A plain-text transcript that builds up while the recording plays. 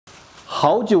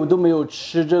好久都没有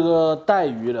吃这个带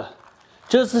鱼了，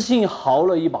这次性豪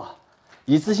了一把，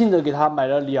一次性的给他买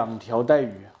了2条带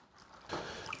鱼。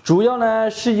主要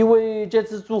呢是因为这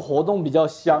次做活动比较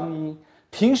相应，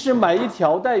平时买1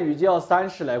条带鱼就要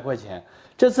30来块钱，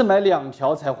这次买2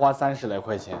条才花30来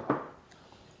块钱。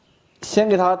先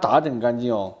给它打整干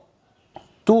净哦，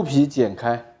肚皮剪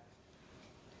开，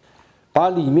把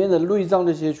里面的内脏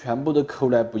这些全部都抠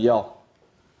来不要。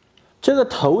这个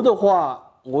头的话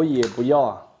我也不要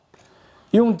啊，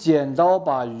用剪刀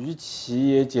把鱼鳍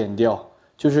也剪掉，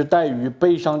就是带鱼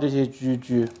背上这些居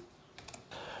居。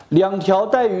2条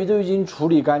带鱼都已经处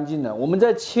理干净了，我们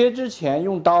在切之前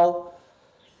用刀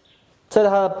在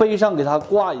它的背上给它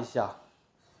挂一下，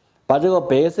把这个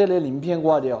白色的鳞片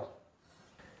挂掉。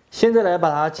现在来把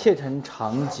它切成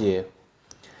长节，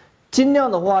尽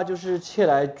量的话就是切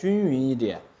来均匀一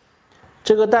点。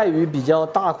这个带鱼比较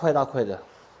大块大块的，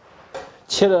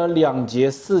切了2节、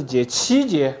4节、7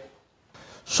节。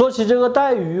说起这个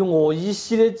带鱼，我依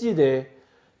稀的记得，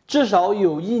至少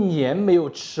有1年没有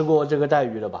吃过这个带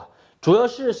鱼了吧？主要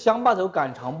是乡坝头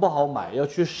赶场不好买，要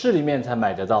去市里面才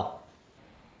买得到。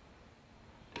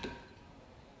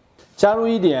加入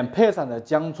一点配散的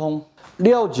姜葱、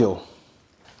料酒。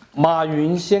马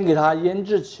云先给它腌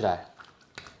制起来。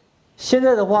现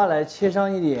在的话，来切上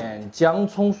一点姜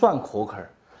葱蒜壳壳，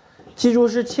记住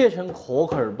是切成壳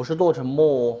壳，不是剁成末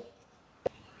哦。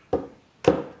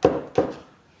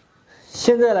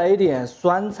现在来一点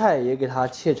酸菜，也给它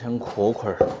切成壳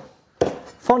壳。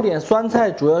放点酸菜，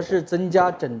主要是增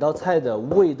加整道菜的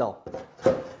味道。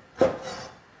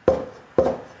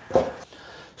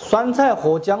酸菜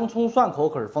和姜葱蒜壳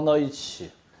壳放到一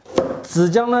起。子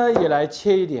姜呢也来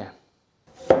切一点，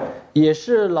也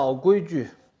是老规矩。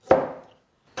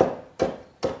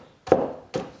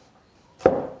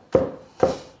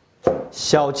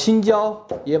小青椒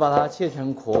也把它切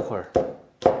成壳壳，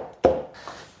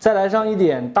再来上一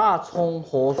点大葱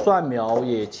和蒜苗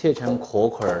也切成壳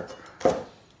壳。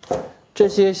这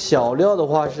些小料的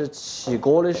话是起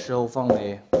锅的时候放的，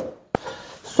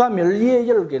蒜苗叶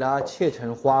叶给它切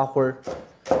成花花儿。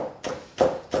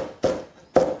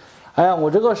哎呀，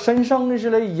我这个身上那是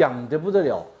嘞痒得不得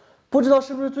了，不知道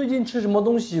是不是最近吃什么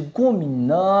东西过敏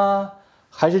呢，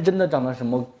还是真的长了什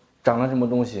么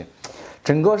东西，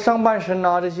整个上半身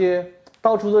啊这些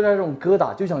到处都是那种疙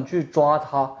瘩，就想去抓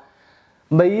它。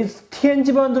每一天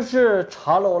基本上都是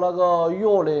茶楼那个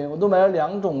药嘞，我都买了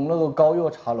2种那个膏药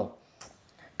茶楼，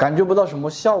感觉不到什么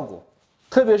效果。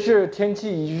特别是天气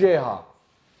一热哈，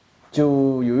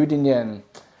就有一点点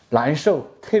难受，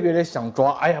特别的想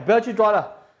抓。哎呀，不要去抓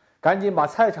了。赶紧把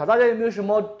菜炒，大家有没有什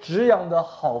么止痒的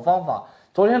好方法？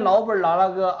昨天老板拿那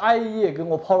个艾叶给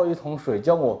我泡了1桶水，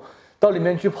叫我到里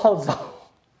面去泡澡，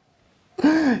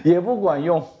也不管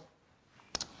用。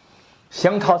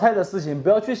想炒菜的事情不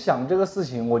要去想这个事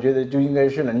情，我觉得就应该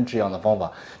是能止痒的方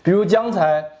法。比如刚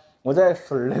才我在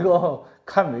水那个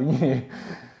看美女，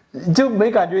就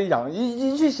没感觉痒，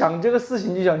一去想这个事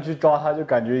情就想去抓它，就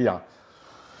感觉痒。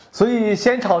所以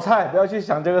先炒菜，不要去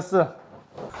想这个事。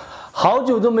好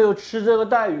久都没有吃这个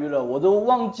带鱼了，我都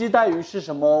忘记带鱼是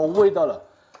什么味道了。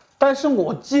但是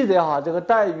我记得哈，这个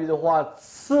带鱼的话，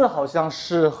刺好像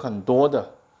是很多的。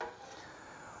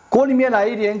锅里面来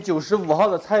一点95号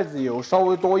的菜籽油，稍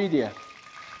微多一点。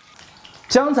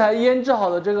刚才腌制好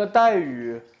的这个带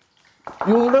鱼，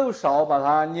用肉勺把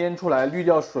它捏出来，滤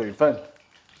掉水分，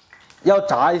要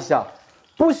炸一下。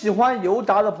不喜欢油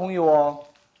炸的朋友哦，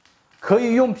可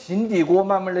以用平底锅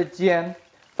慢慢的煎。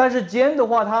但是煎的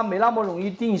话，它没那么容易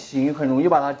定型，很容易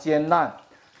把它煎烂，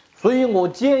所以我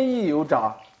建议油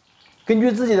炸，根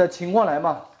据自己的情况来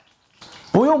嘛。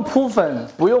不用铺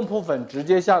粉，直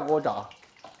接下锅炸。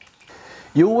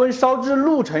油温烧至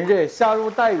6成热，下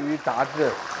入带鱼炸至，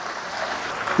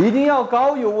一定要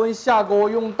高油温下锅，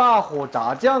用大火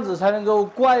炸，这样子才能够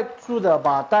快速的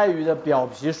把带鱼的表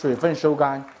皮水分收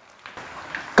干。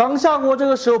刚下锅这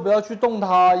个时候不要去动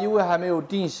它，因为还没有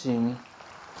定型。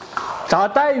炸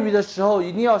带鱼的时候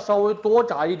一定要稍微多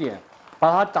炸一点，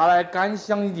把它炸来干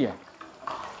香一点。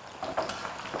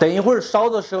等一会儿烧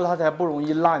的时候它才不容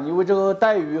易烂，因为这个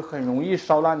带鱼很容易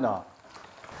烧烂的。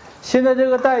现在这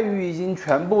个带鱼已经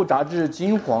全部炸至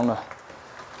金黄了，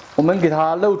我们给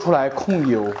它露出来控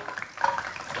油。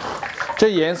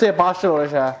这颜色巴适了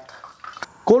噻。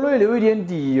锅内留一点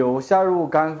底油，下入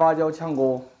干花椒炝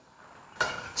锅，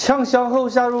炝香后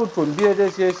下入准备的这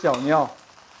些小料。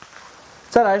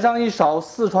再来上1勺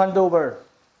四川豆瓣儿，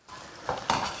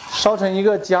烧成一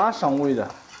个家常味的，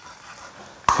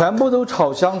全部都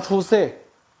炒香出色。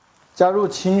加入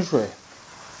清水，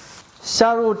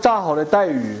下入炸好的带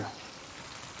鱼，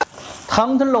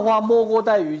汤头的话没过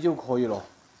带鱼就可以了。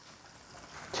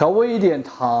调味一点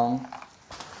糖、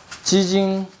鸡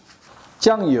精、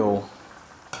酱油，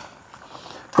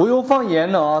不用放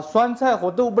盐了啊！酸菜和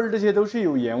豆瓣这些都是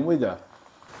有盐味的。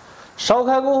烧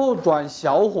开过后，转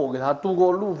小火给它渡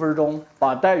过6分钟，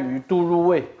把带鱼渡入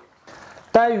味。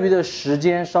带鱼的时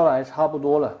间烧来差不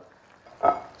多了，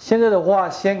现在的话，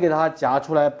先给它夹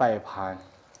出来摆盘，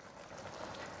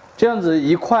这样子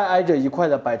一块挨着一块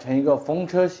的摆成一个风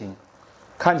车形，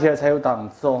看起来才有档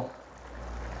次哦。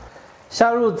下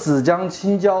入子姜、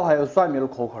青椒还有蒜苗的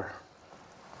壳块，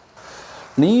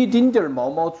淋一丁点毛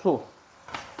毛醋。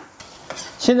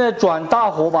现在转大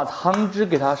火把汤汁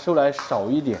给它收来少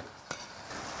一点，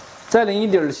再淋一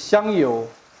点香油、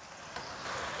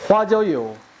花椒油。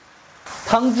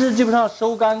汤汁基本上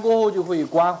收干过后就可以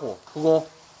关火出锅，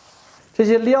这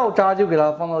些料渣就给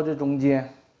它放到这中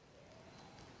间。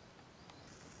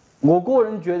我个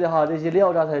人觉得哈，这些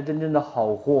料渣才是真正的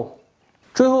好货。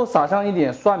最后撒上一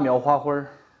点蒜苗花花，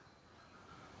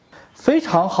非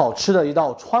常好吃的一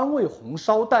道川味红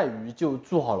烧带鱼就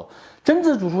做好了。真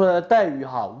子煮出来的带鱼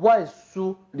哈，外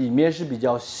酥里面是比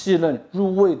较细嫩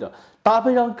入味的。搭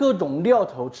配上各种料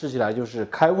头，吃起来就是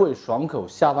开胃爽口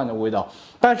下饭的味道。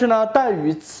但是呢，带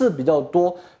鱼刺比较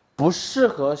多，不适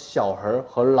合小孩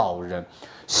和老人。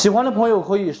喜欢的朋友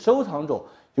可以收藏着，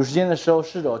有时间的时候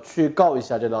试着去告一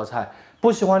下这道菜。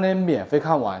不喜欢的免费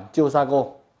看完就撒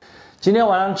够。今天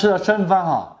晚上吃的剩饭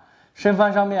哈，剩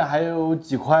饭上面还有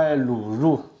几块卤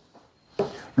肉，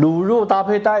卤肉搭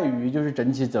配带鱼就是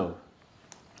整起走。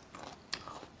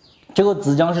这个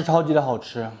子姜是超级的好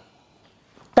吃。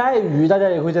带鱼大家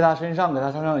也会在它身上给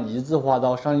它上上一字花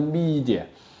刀，上密一点，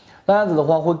那样子的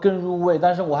话会更入味。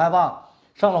但是我害怕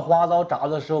上了花刀炸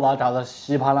的时候把它炸得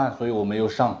稀巴烂，所以我没有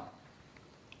上。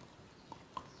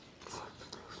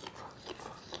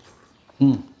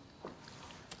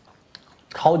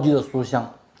超级的酥香，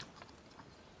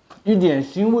一点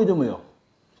腥味都没有。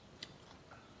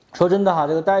说真的哈，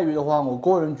这个带鱼的话，我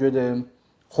个人觉得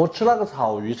和吃那个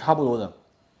草鱼差不多的。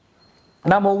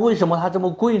那么为什么它这么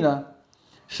贵呢？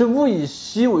是物以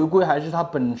稀为贵，还是它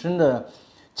本身的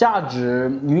价值、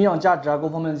营养价值啊各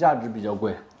方面的价值比较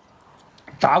贵？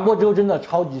炸过之后真的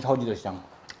超级的香。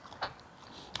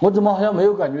我怎么好像没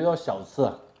有感觉到小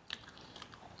刺？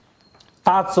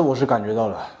大刺我是感觉到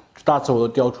了，大刺我都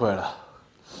叼出来了。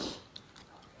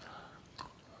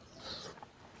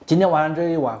今天晚上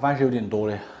这一碗饭是有点多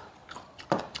嘞。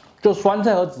这酸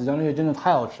菜和子姜那些真的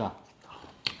太好吃了，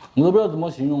我都不知道怎么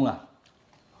形容了。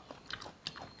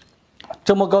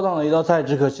这么高档的一道菜，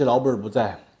只可惜老本不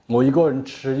在，我一个人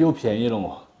吃又便宜了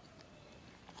我。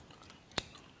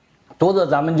多的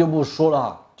咱们就不说了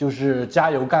哈，就是加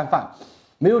油干饭。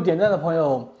没有点赞的朋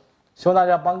友，希望大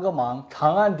家帮个忙，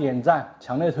长按点赞，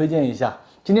强烈推荐一下。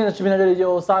今天的视频到这里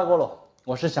就撒过了，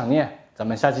我是想念，咱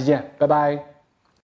们下期见，拜拜。